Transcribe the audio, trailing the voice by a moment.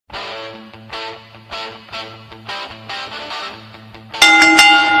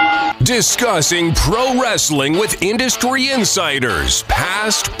Discussing pro wrestling with industry insiders,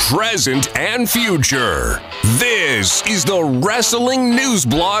 past, present, and future. This is the Wrestling News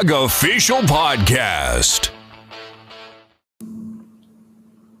Blog official podcast.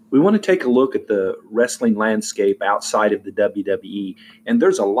 We want to take a look at the wrestling landscape outside of the WWE, and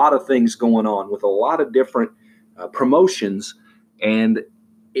there's a lot of things going on with a lot of different promotions, and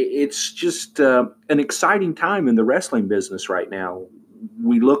it's just an exciting time in the wrestling business right now.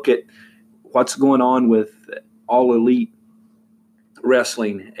 We look at what's going on with All Elite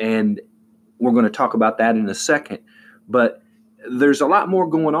Wrestling, and we're going to talk about that in a second. But there's a lot more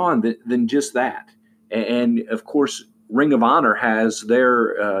going on than just that. And, of course, Ring of Honor has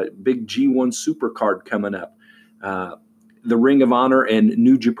their big G1 Supercard coming up. The Ring of Honor and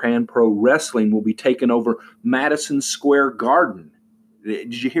New Japan Pro Wrestling will be taking over Madison Square Garden.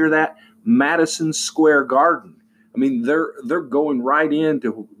 Did you hear that? Madison Square Garden. I mean, they're going right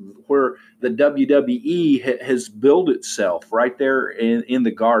into where the WWE has built itself, right there in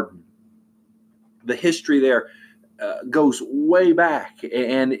the Garden. The history there goes way back,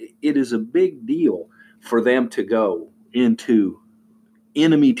 and it is a big deal for them to go into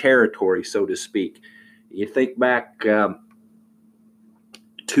enemy territory, so to speak. You think back to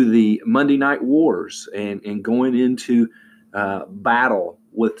the Monday Night Wars and going into battle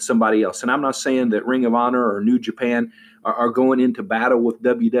with somebody else. And I'm not saying that Ring of Honor or New Japan are going into battle with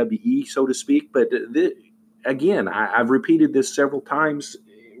WWE, so to speak. But again, I've repeated this several times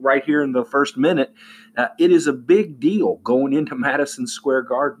right here in the first minute. It is a big deal going into Madison Square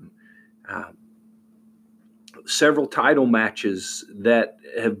Garden. Several title matches that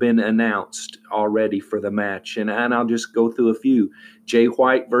have been announced already for the match. And I'll just go through a few. Jay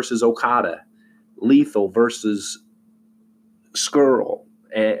White versus Okada. Lethal versus Skrull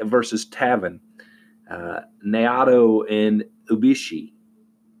versus Taven, Naito and Ibushi,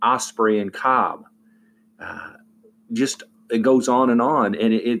 Osprey and Cobb. Just it goes on.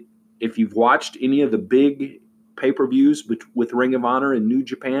 And if you've watched any of the big pay-per-views with Ring of Honor and New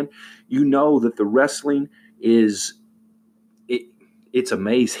Japan, you know that the wrestling it's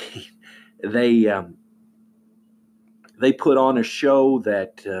amazing. They put on a show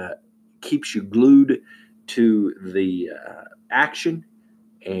that keeps you glued to the action.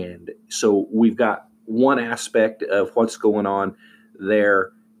 And so we've got one aspect of what's going on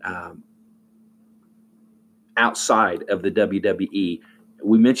there outside of the WWE.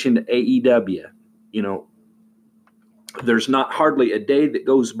 We mentioned AEW. You know, there's not hardly a day that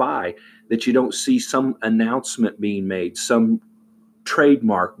goes by that you don't see some announcement being made, some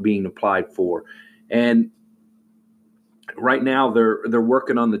trademark being applied for. And right now they're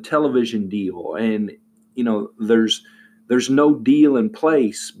working on the television deal, and you know there's no deal in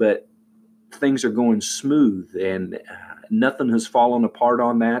place, but things are going smooth, and nothing has fallen apart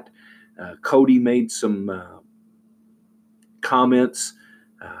on that. Cody made some comments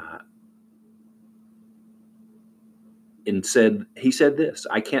and he said this: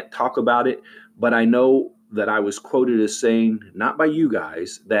 "I can't talk about it, but I know that I was quoted as saying, not by you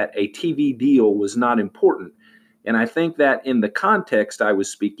guys, that a TV deal was not important. And I think that in the context I was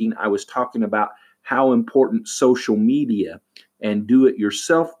speaking, I was talking about how important social media and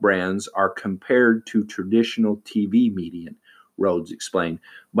do-it-yourself brands are compared to traditional TV media," Rhodes explained.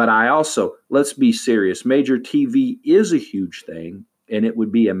 "But I also, let's be serious, major TV is a huge thing, and it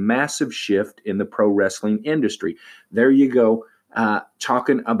would be a massive shift in the pro wrestling industry." There you go,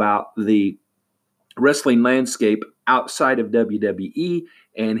 talking about the wrestling landscape outside of WWE,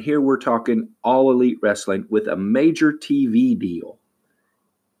 and here we're talking All Elite Wrestling with a major TV deal.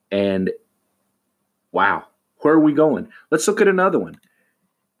 And wow, where are we going? Let's look at another one.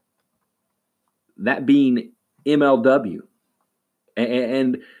 That being MLW.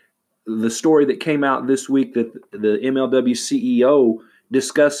 And the story that came out this week that the MLW CEO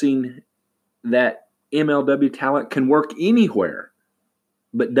discussing that MLW talent can work anywhere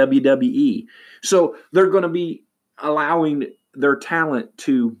but WWE. So they're going to be allowing their talent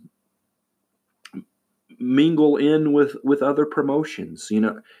to mingle in with other promotions, you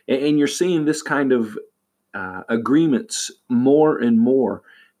know, and you're seeing this kind of agreements more and more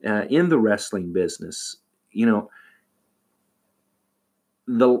in the wrestling business. You know,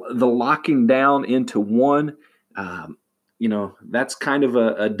 the locking down into one, you know, that's kind of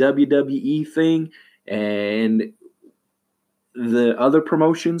a WWE thing, and the other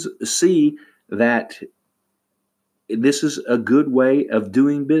promotions see that this is a good way of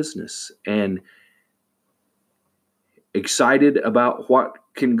doing business, and excited about what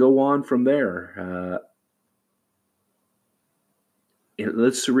can go on from there.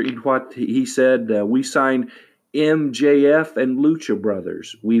 Let's read what he said. We signed MJF and Lucha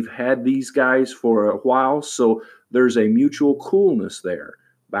Brothers. We've had these guys for a while, so there's a mutual coolness there,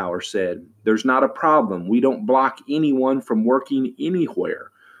 Bauer said. There's not a problem. We don't block anyone from working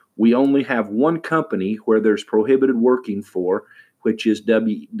anywhere. We only have one company where there's prohibited working for, which is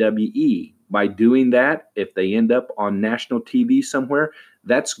WWE. By doing that, if they end up on national TV somewhere,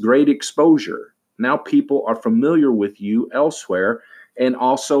 that's great exposure. Now people are familiar with you elsewhere and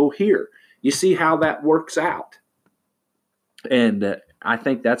also here. You see how that works out. And I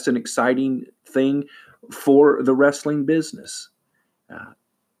think that's an exciting thing for the wrestling business.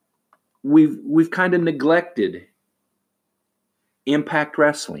 We've kind of neglected Impact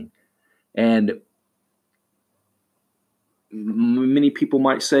Wrestling, and many people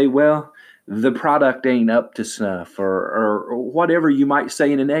might say, well, the product ain't up to snuff, or whatever you might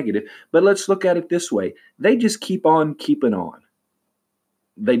say in a negative. But let's look at it this way. They just keep on keeping on.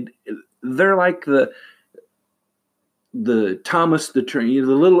 They're like the Thomas the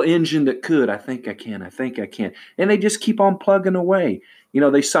little engine that could. I think I can. And they just keep on plugging away.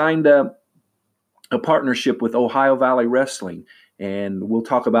 They signed a partnership with Ohio Valley Wrestling, and we'll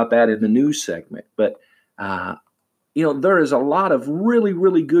talk about that in the news segment. But there is a lot of really,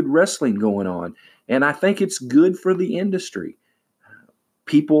 really good wrestling going on, and I think it's good for the industry.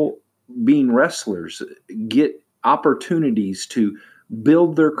 People being wrestlers get opportunities to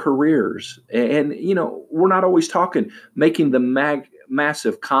build their careers. And, we're not always talking making the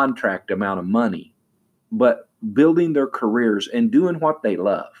massive contract amount of money, but building their careers and doing what they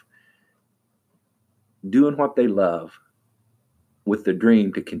love. Doing what they love with the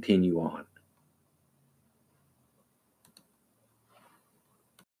dream to continue on.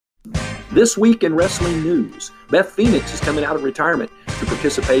 This week in wrestling news, Beth Phoenix is coming out of retirement to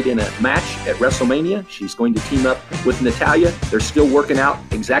participate in a match at WrestleMania. She's going to team up with Natalya. They're still working out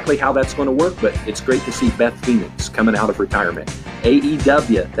exactly how that's going to work, but it's great to see Beth Phoenix coming out of retirement.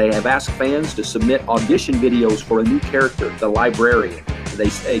 AEW, they have asked fans to submit audition videos for a new character, the Librarian. They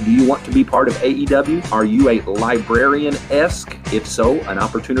say, do you want to be part of AEW? Are you a librarian-esque? If so, an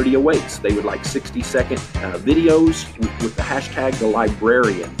opportunity awaits. They would like 60-second videos with the hashtag The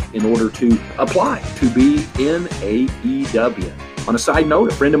Librarian in order to apply to be in AEW. On a side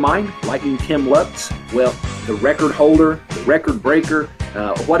note, a friend of mine, Lightning Tim Lutz, well, the record holder, the record breaker,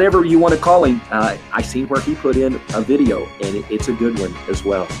 whatever you want to call him, I seen where he put in a video, and it's a good one as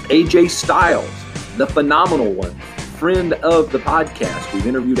well. AJ Styles, the phenomenal one, friend of the podcast. We've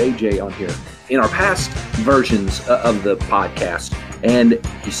interviewed AJ on here in our past versions of the podcast, and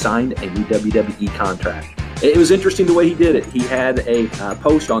he signed a new WWE contract. It was interesting the way he did it. He had a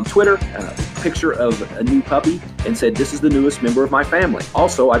post on Twitter, a picture of a new puppy, and said, "This is the newest member of my family.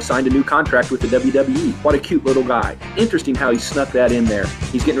 Also, I've signed a new contract with the WWE." What a cute little guy. Interesting how he snuck that in there.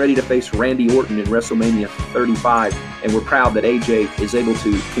 He's getting ready to face Randy Orton in WrestleMania 35, and we're proud that AJ is able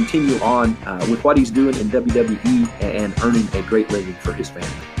to continue on with what he's doing in WWE and earning a great living for his family.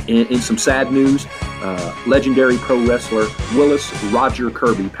 In some sad news, legendary pro wrestler Willis Roger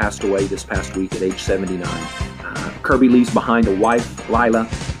Kirby passed away this past week at age 79. Kirby leaves behind a wife, Lila,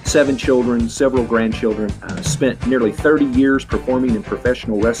 7 children, several grandchildren, spent nearly 30 years performing in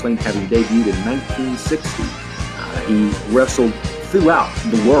professional wrestling, having debuted in 1960. He wrestled throughout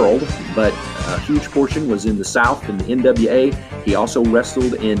the world, but a huge portion was in the South in the NWA. He also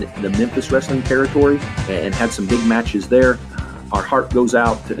wrestled in the Memphis wrestling territory and had some big matches there. Our heart goes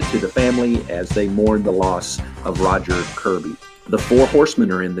out to the family as they mourn the loss of Roger Kirby. The Four Horsemen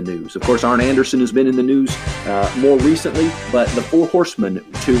are in the news. Of course, Arn Anderson has been in the news more recently, but the Four Horsemen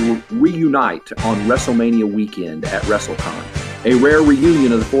to reunite on WrestleMania weekend at WrestleCon. A rare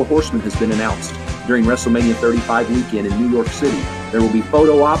reunion of the Four Horsemen has been announced during WrestleMania 35 weekend in New York City. There will be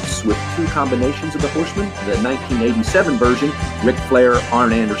photo ops with 2 combinations of the Horsemen, the 1987 version, Ric Flair,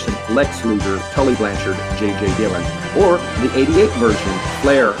 Arn Anderson, Lex Luger, Tully Blanchard, J.J. Dillon, or the 88 version,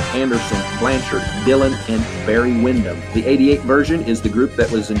 Flair, Anderson, Blanchard, Dillon, and Barry Windham. The 88 version is the group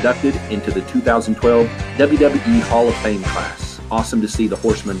that was inducted into the 2012 WWE Hall of Fame class. Awesome to see the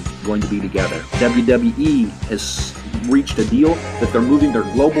Horsemen going to be together. WWE has reached a deal that they're moving their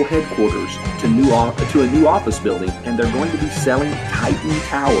global headquarters to a new office building, and they're going to be selling Titan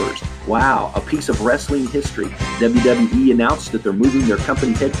Towers. Wow, a piece of wrestling history. WWE announced that they're moving their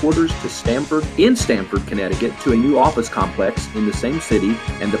company headquarters to Stamford, Connecticut, to a new office complex in the same city,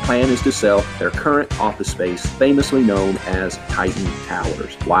 and the plan is to sell their current office space, famously known as Titan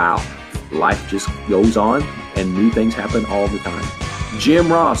Towers. Wow, life just goes on, and new things happen all the time.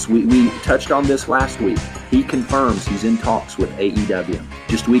 Jim Ross, we touched on this last week. He confirms he's in talks with AEW.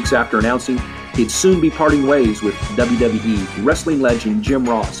 Just weeks after announcing he'd soon be parting ways with WWE. Wrestling legend Jim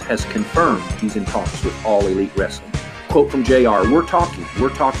Ross has confirmed he's in talks with All Elite Wrestling. Quote from JR, we're talking.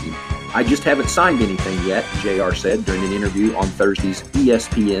 I just haven't signed anything yet, JR said during an interview on Thursday's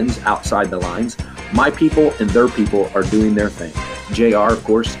ESPN's Outside the Lines. My people and their people are doing their thing. JR, of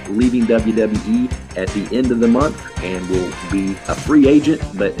course, leaving WWE at the end of the month and will be a free agent,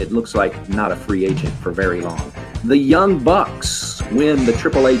 but it looks like not a free agent for very long. The Young Bucks win the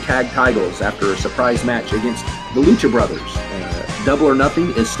AAA tag titles after a surprise match against the Lucha Brothers. Double or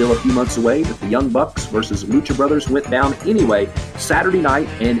Nothing is still a few months away, but the Young Bucks versus Lucha Brothers went down anyway Saturday night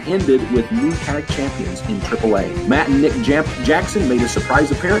and ended with new tag champions in AAA. Matt and Nick Jackson made a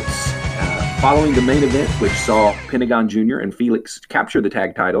surprise appearance following the main event, which saw Pentagon Jr. and Felix capture the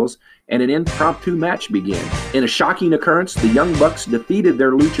tag titles, and an impromptu match began. In a shocking occurrence, the Young Bucks defeated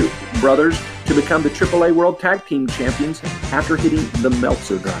their Lucha Brothers to become the AAA World Tag Team Champions after hitting the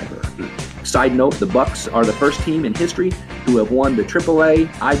Meltzer driver. Side note, the Bucks are the first team in history who have won the AAA,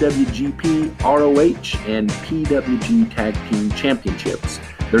 IWGP, ROH, and PWG Tag Team Championships.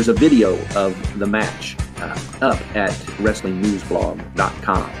 There's a video of the match up at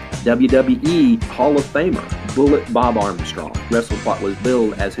WrestlingNewsBlog.com. WWE Hall of Famer Bullet Bob Armstrong wrestled what was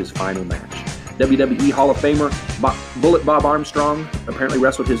billed as his final match. WWE Hall of Famer Bullet Bob Armstrong apparently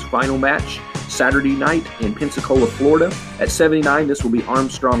wrestled his final match Saturday night in Pensacola, Florida. At 79, this will be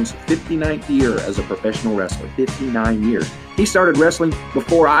Armstrong's 59th year as a professional wrestler. 59 years. He started wrestling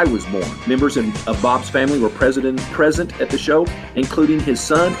before I was born. Members of Bob's family were present at the show, including his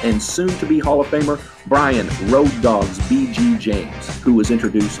son and soon-to-be Hall of Famer Brian Road Dogs B.G. James, who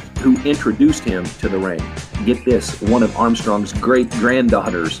introduced him to the ring. Get this, one of Armstrong's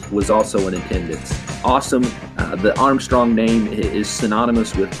great-granddaughters was also in attendance. Awesome. The Armstrong name is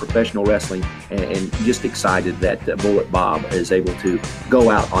synonymous with professional wrestling, and just excited that Bullet Bob is able to go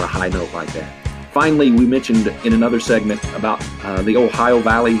out on a high note like that. Finally, we mentioned in another segment about the Ohio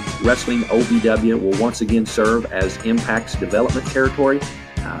Valley Wrestling, OVW, will once again serve as Impact's development territory.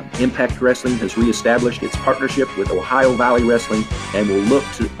 Impact Wrestling has reestablished its partnership with Ohio Valley Wrestling and will look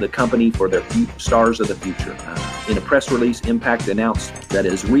to the company for their stars of the future. In a press release, Impact announced that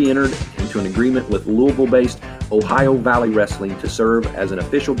it has re-entered into an agreement with Louisville-based Ohio Valley Wrestling to serve as an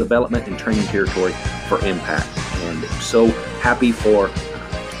official development and training territory for Impact. And so happy for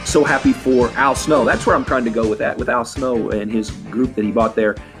Al Snow. That's where I'm trying to go with that, with Al Snow and his group that he bought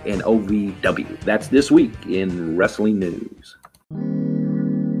there in OVW. That's this week in Wrestling News.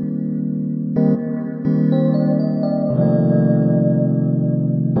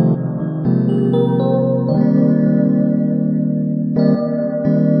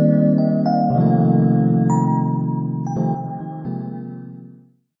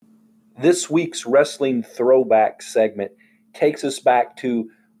 This week's Wrestling Throwback segment takes us back to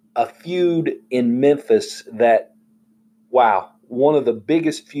a feud in Memphis that, wow, one of the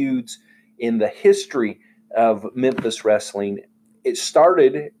biggest feuds in the history of Memphis wrestling. It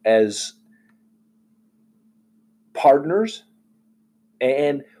started as partners,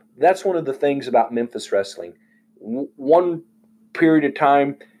 and that's one of the things about Memphis wrestling. One period of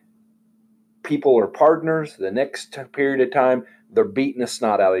time, people are partners. The next period of time, they're beating the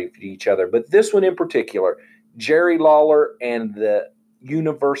snot out of each other. But this one in particular, Jerry Lawler and the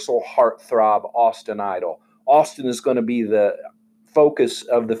Universal Heartthrob Austin Idol. Austin is going to be the focus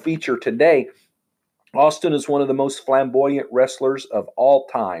of the feature today. Austin is one of the most flamboyant wrestlers of all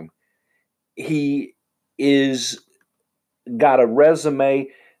time. He is got a resume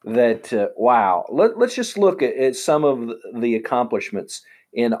that, wow. Let's just look at some of the accomplishments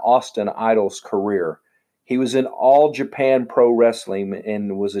in Austin Idol's career. He was in All Japan Pro Wrestling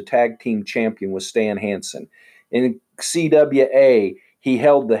and was a tag team champion with Stan Hansen. In CWA, he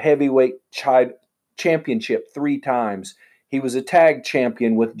held the heavyweight championship 3 times. He was a tag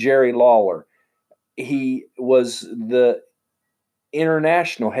champion with Jerry Lawler. He was the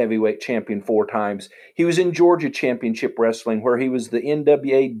international heavyweight champion 4 times. He was in Georgia Championship Wrestling, where he was the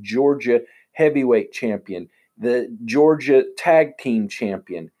NWA Georgia heavyweight champion, the Georgia tag team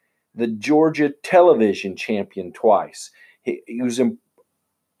champion, the Georgia television champion twice. He was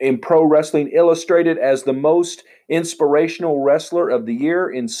in Pro Wrestling Illustrated as the most inspirational wrestler of the year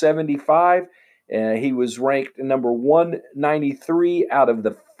in 75. He was ranked number 193 out of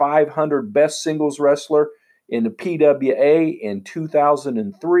the 500 best singles wrestler in the PWA in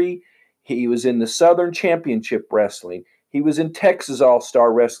 2003. He was in the Southern Championship Wrestling. He was in Texas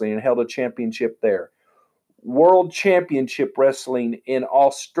All-Star Wrestling and held a championship there. World Championship Wrestling in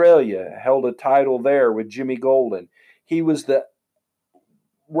Australia, held a title there with Jimmy Golden. He was the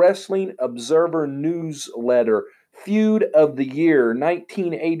Wrestling Observer newsletter feud of the year,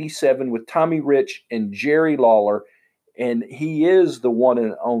 1987, with Tommy Rich and Jerry Lawler. And he is the one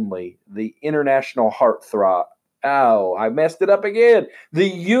and only, the international heartthrob. Oh, I messed it up again. The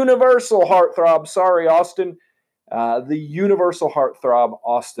universal heartthrob. Sorry, Austin. The universal heartthrob,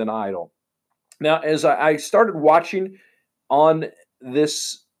 Austin Idol. Now, as I started watching on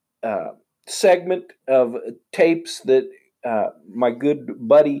this segment of tapes that my good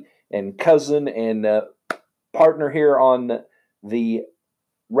buddy and cousin and partner here on the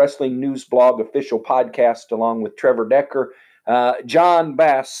Wrestling News Blog official podcast, along with Trevor Decker, John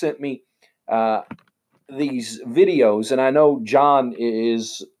Bass sent me these videos, and I know John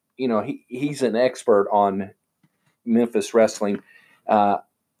is, he's an expert on Memphis wrestling.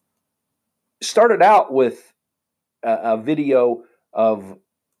 Started out with a video of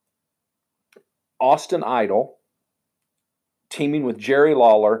Austin Idol teaming with Jerry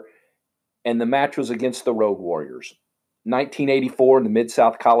Lawler, and the match was against the Road Warriors. 1984 in the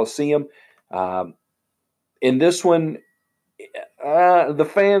Mid-South Coliseum. In this one, the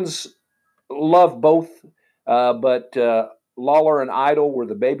fans love both, but Lawler and Idol were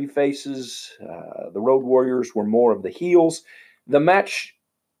the baby faces. The Road Warriors were more of the heels. The match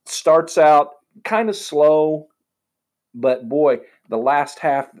starts out kind of slow, but boy, the last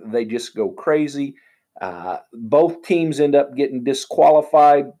half, they just go crazy. Both teams end up getting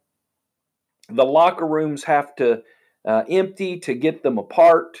disqualified. The locker rooms have to empty to get them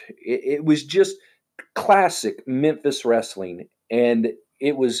apart. It was just classic Memphis wrestling. And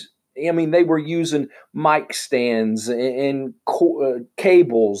it was, they were using mic stands and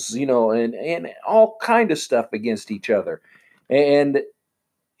cables, and all kind of stuff against each other. And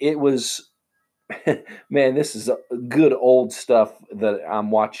it was, man, this is good old stuff that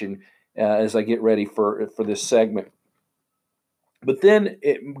I'm watching as I get ready for this segment. But then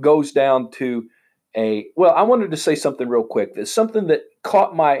it goes down to I wanted to say something real quick. There's something that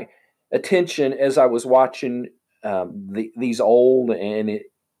caught my attention as I was watching these old, and it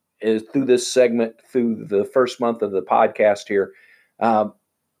is through this segment, through the first month of the podcast here.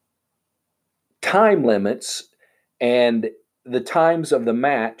 Time limits and the times of the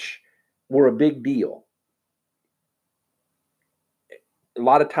match were a big deal. A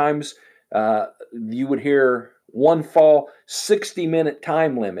lot of times you would hear one fall, 60-minute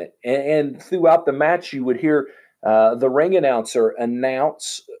time limit. And throughout the match, you would hear the ring announcer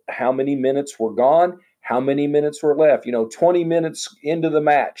announce how many minutes were gone, how many minutes were left. 20 minutes into the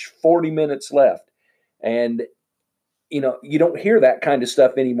match, 40 minutes left. And, you don't hear that kind of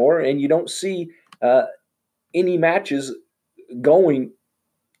stuff anymore, and you don't see any matches going,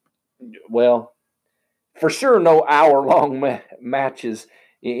 for sure no hour-long matches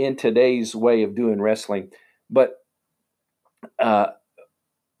in today's way of doing wrestling. But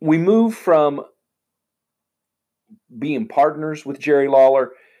we move from being partners with Jerry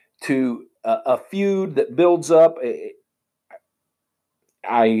Lawler to a feud that builds up.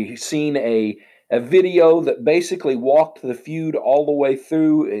 I seen a video that basically walked the feud all the way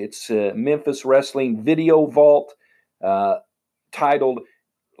through. It's Memphis Wrestling Video Vault, titled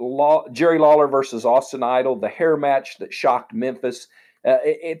Jerry Lawler versus Austin Idol, the hair match that shocked Memphis.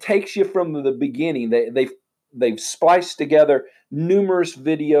 It takes you from the beginning. They've spliced together numerous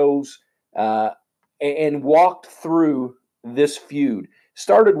videos and walked through this feud.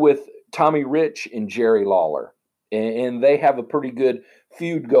 Started with Tommy Rich and Jerry Lawler, and they have a pretty good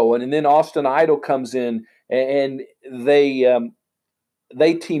feud going. And then Austin Idol comes in, and they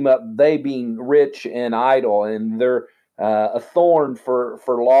team up. They being Rich and Idol, and they're a thorn for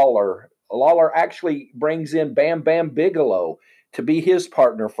Lawler. Lawler actually brings in Bam Bam Bigelow to be his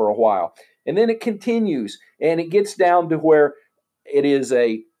partner for a while. And then it continues, and it gets down to where it is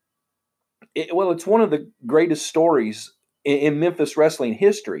it's one of the greatest stories in Memphis wrestling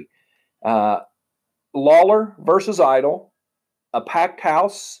history. Lawler versus Idol, a packed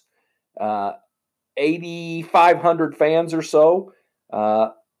house, 8,500 fans or so.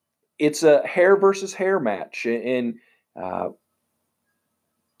 It's a hair versus hair match, and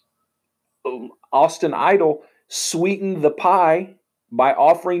Austin Idol sweetened the pie by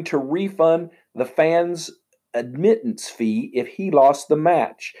offering to refund the fans' admittance fee if he lost the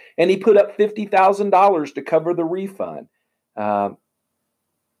match. And he put up $50,000 to cover the refund. Here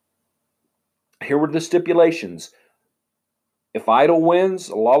were the stipulations. If Idol wins,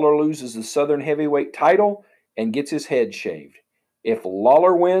 Lawler loses the Southern Heavyweight title and gets his head shaved. If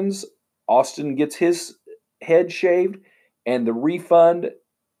Lawler wins, Austin gets his head shaved, and the refund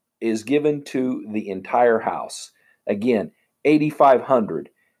is given to the entire house. Again, 8,500.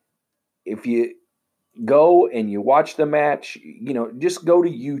 If you go and you watch the match, just go to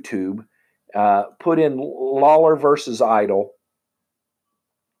YouTube. Put in Lawler versus Idol,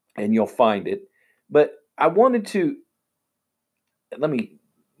 and you'll find it. But I wanted to, let me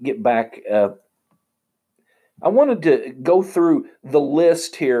get back. I wanted to go through the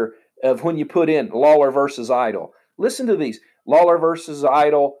list here of when you put in Lawler versus Idol. Listen to these. Lawler versus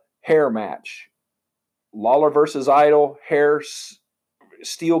Idol hair match. Lawler versus Idol hair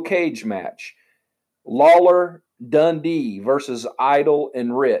steel cage match. Lawler Dundee versus Idol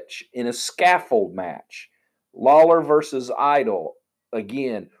and Rich in a scaffold match. Lawler versus Idol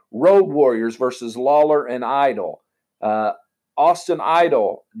again. Road Warriors versus Lawler and Idol. Austin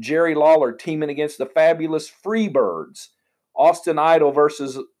Idol, Jerry Lawler teaming against the Fabulous Freebirds. Austin Idol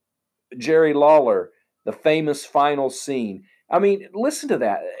versus Jerry Lawler, the famous final scene. I mean, listen to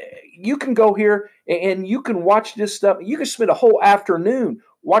that. You can go here and you can watch this stuff. You can spend a whole afternoon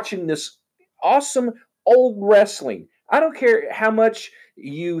watching this awesome old wrestling. I don't care how much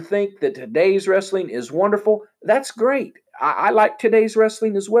you think that today's wrestling is wonderful. That's great. I like today's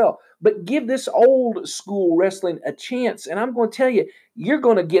wrestling as well. But give this old school wrestling a chance. And I'm going to tell you, you're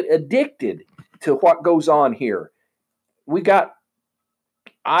going to get addicted to what goes on here. We got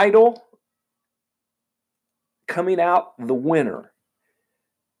Idol coming out the winner.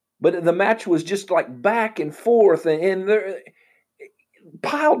 But the match was just like back and forth. And there,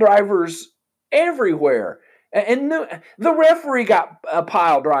 pile drivers everywhere. And the referee got a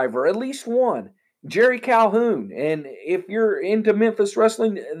pile driver, at least one. Jerry Calhoun. And if you're into Memphis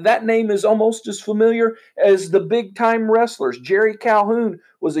wrestling, that name is almost as familiar as the big-time wrestlers. Jerry Calhoun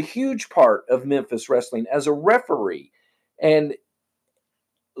was a huge part of Memphis wrestling as a referee. And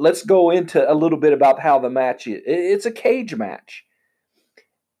let's go into a little bit about how the match is. It's a cage match.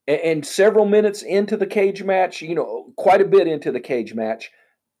 And several minutes into the cage match, quite a bit into the cage match,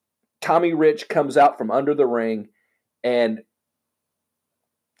 Tommy Rich comes out from under the ring and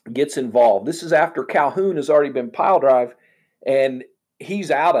gets involved. This is after Calhoun has already been pile drive and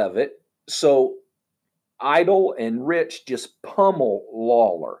he's out of it. So Idol and Rich just pummel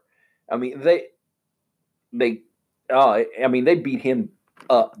Lawler. I mean, they beat him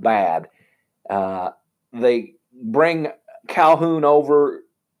up bad. They bring Calhoun over.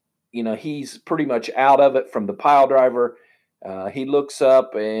 He's pretty much out of it from the pile driver. He looks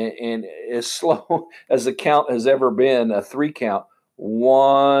up and as slow as the count has ever been, a 3 count.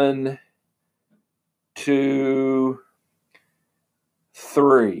 1, 2,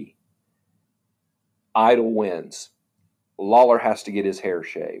 3. Idol wins. Lawler has to get his hair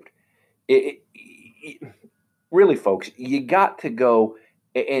shaved. Really, folks, you got to go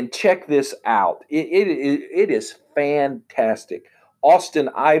and check this out. It is fantastic. Austin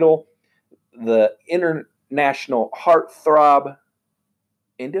Idol, the international heartthrob.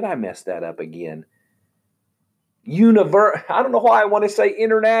 And did I mess that up again? I don't know why I want to say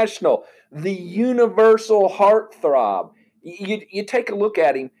international. The universal heartthrob. You take a look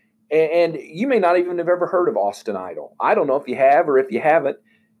at him, and you may not even have ever heard of Austin Idol. I don't know if you have or if you haven't,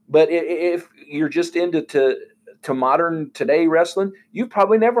 but if you're just into to modern today wrestling, you've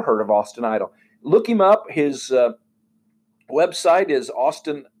probably never heard of Austin Idol. Look him up. His website is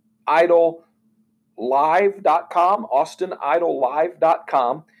austinidollive.com,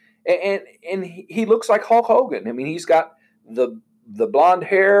 austinidollive.com. And he looks like Hulk Hogan. I mean, he's got the blonde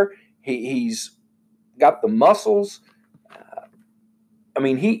hair. He's got the muscles.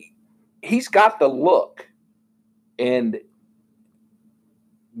 He's got the look. And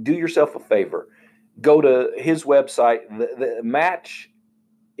do yourself a favor. Go to his website. The match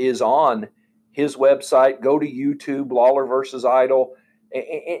is on his website. Go to YouTube, Lawler versus Idol,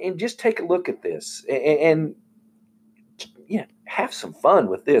 and just take a look at this. And have some fun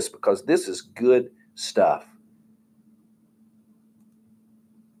with this because this is good stuff.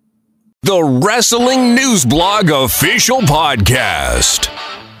 The Wrestling News Blog Official Podcast.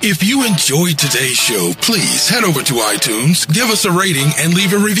 If you enjoyed today's show, please head over to iTunes, give us a rating, and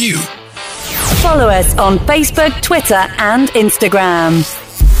leave a review. Follow us on Facebook, Twitter, and Instagram.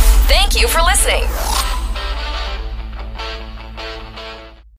 Thank you for listening.